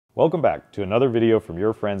Welcome back to another video from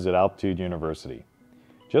your friends at Altitude University.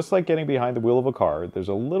 Just like getting behind the wheel of a car, there's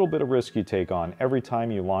a little bit of risk you take on every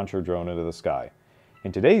time you launch your drone into the sky.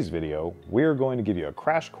 In today's video, we are going to give you a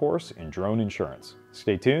crash course in drone insurance.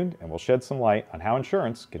 Stay tuned and we'll shed some light on how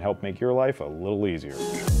insurance can help make your life a little easier.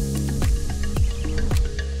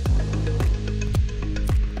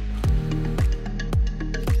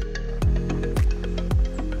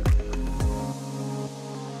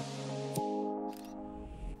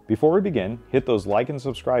 Before we begin, hit those like and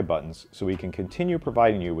subscribe buttons so we can continue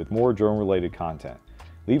providing you with more drone-related content.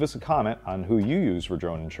 Leave us a comment on who you use for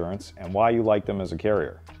drone insurance and why you like them as a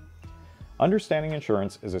carrier. Understanding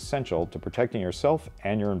insurance is essential to protecting yourself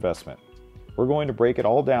and your investment. We're going to break it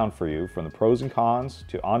all down for you, from the pros and cons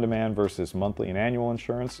to on-demand versus monthly and annual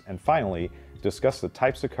insurance, and finally, discuss the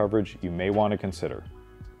types of coverage you may want to consider.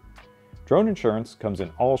 Drone insurance comes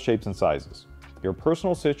in all shapes and sizes. Your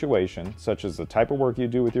personal situation, such as the type of work you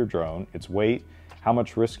do with your drone, its weight, how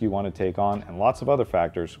much risk you want to take on, and lots of other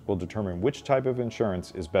factors will determine which type of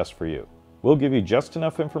insurance is best for you. We'll give you just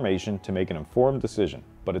enough information to make an informed decision,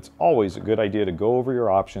 but it's always a good idea to go over your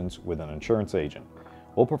options with an insurance agent.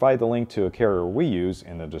 We'll provide the link to a carrier we use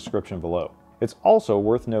in the description below. It's also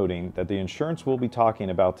worth noting that the insurance we'll be talking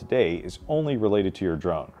about today is only related to your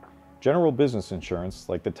drone. General business insurance,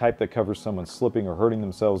 like the type that covers someone slipping or hurting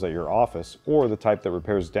themselves at your office, or the type that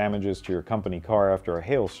repairs damages to your company car after a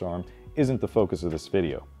hailstorm, isn't the focus of this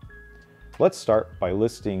video. Let's start by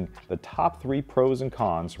listing the top 3 pros and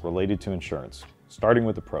cons related to insurance, starting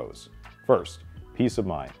with the pros. First, peace of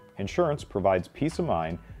mind. Insurance provides peace of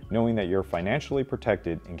mind knowing that you're financially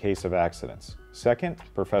protected in case of accidents. Second,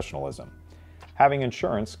 professionalism. Having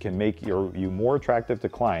insurance can make you more attractive to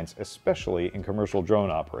clients, especially in commercial drone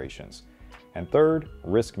operations. And third,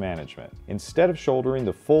 risk management. Instead of shouldering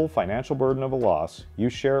the full financial burden of a loss, you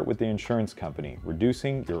share it with the insurance company,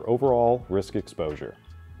 reducing your overall risk exposure.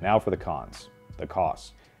 Now for the cons. The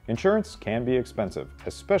cost. Insurance can be expensive,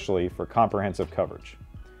 especially for comprehensive coverage.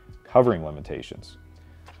 Covering limitations.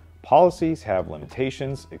 Policies have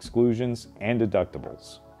limitations, exclusions, and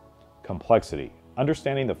deductibles. Complexity.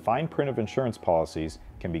 Understanding the fine print of insurance policies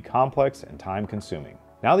can be complex and time-consuming.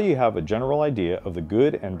 Now that you have a general idea of the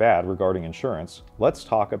good and bad regarding insurance, let's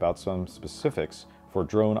talk about some specifics for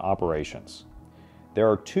drone operations.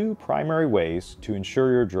 There are 2 primary ways to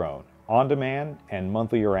insure your drone: on-demand and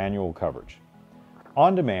monthly or annual coverage.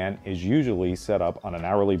 On-demand is usually set up on an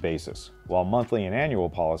hourly basis, while monthly and annual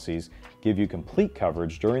policies give you complete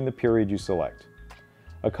coverage during the period you select.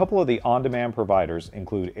 A couple of the on-demand providers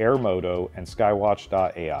include AirMoto and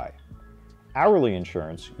Skywatch.ai. Hourly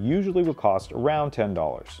insurance usually will cost around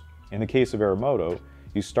 $10. In the case of AirMoto,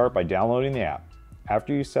 you start by downloading the app.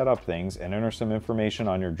 After you set up things and enter some information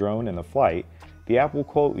on your drone in the flight, the app will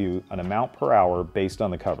quote you an amount per hour based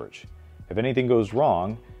on the coverage. If anything goes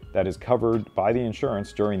wrong that is covered by the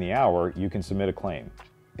insurance during the hour, you can submit a claim.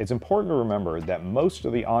 It's important to remember that most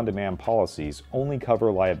of the on-demand policies only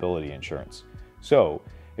cover liability insurance. So,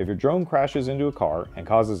 if your drone crashes into a car and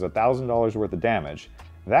causes $1,000 worth of damage,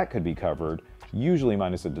 that could be covered, usually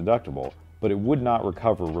minus a deductible, but it would not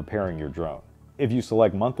recover repairing your drone. If you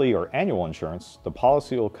select monthly or annual insurance, the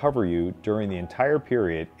policy will cover you during the entire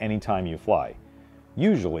period anytime you fly.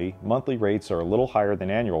 Usually, monthly rates are a little higher than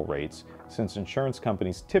annual rates, since insurance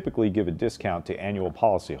companies typically give a discount to annual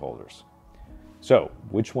policyholders. So,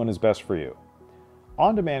 which one is best for you?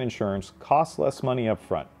 On-demand insurance costs less money up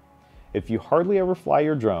front. If you hardly ever fly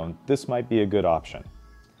your drone, this might be a good option.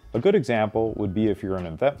 A good example would be if you're an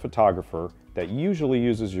event photographer that usually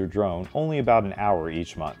uses your drone only about an hour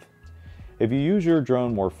each month. If you use your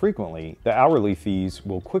drone more frequently, the hourly fees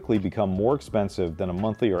will quickly become more expensive than a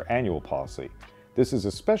monthly or annual policy. This is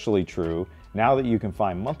especially true now that you can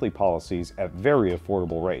find monthly policies at very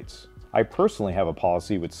affordable rates. I personally have a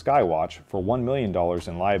policy with Skywatch for $1 million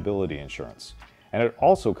in liability insurance, and it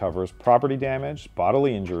also covers property damage,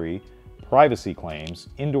 bodily injury, privacy claims,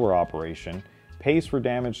 indoor operation, pays for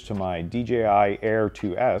damage to my DJI Air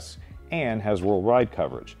 2S, and has worldwide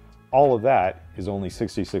coverage. All of that is only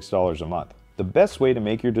 $66 a month. The best way to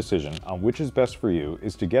make your decision on which is best for you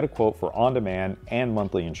is to get a quote for on-demand and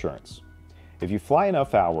monthly insurance. If you fly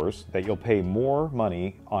enough hours that you'll pay more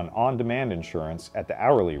money on on-demand insurance at the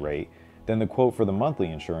hourly rate than the quote for the monthly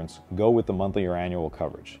insurance, go with the monthly or annual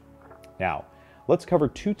coverage. Now, let's cover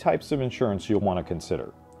 2 types of insurance you'll want to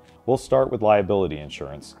consider. We'll start with liability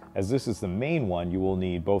insurance, as this is the main one you will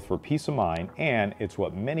need both for peace of mind and it's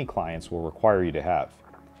what many clients will require you to have.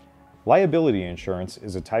 Liability insurance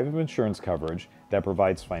is a type of insurance coverage that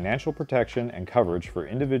provides financial protection and coverage for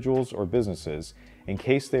individuals or businesses in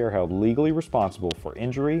case they are held legally responsible for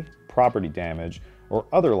injury, property damage, or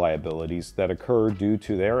other liabilities that occur due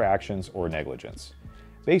to their actions or negligence.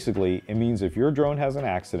 Basically, it means if your drone has an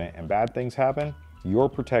accident and bad things happen, you're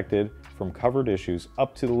protected from covered issues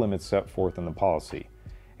up to the limits set forth in the policy.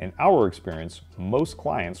 In our experience, most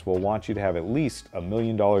clients will want you to have at least $1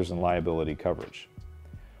 million in liability coverage.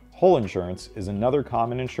 Hull insurance is another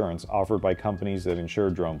common insurance offered by companies that insure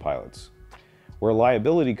drone pilots. Where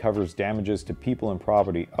liability covers damages to people and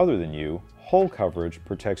property other than you, hull coverage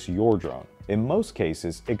protects your drone. In most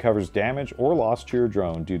cases, it covers damage or loss to your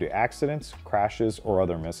drone due to accidents, crashes, or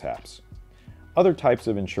other mishaps. Other types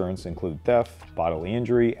of insurance include theft, bodily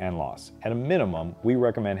injury, and loss. At a minimum, we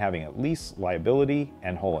recommend having at least liability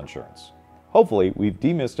and hull insurance. Hopefully, we've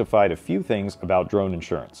demystified a few things about drone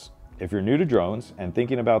insurance. If you're new to drones and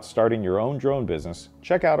thinking about starting your own drone business,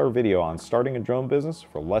 check out our video on starting a drone business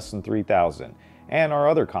for less than $3,000 and our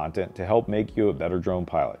other content to help make you a better drone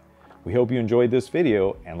pilot. We hope you enjoyed this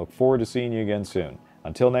video and look forward to seeing you again soon.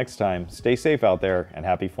 Until next time, stay safe out there and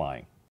happy flying.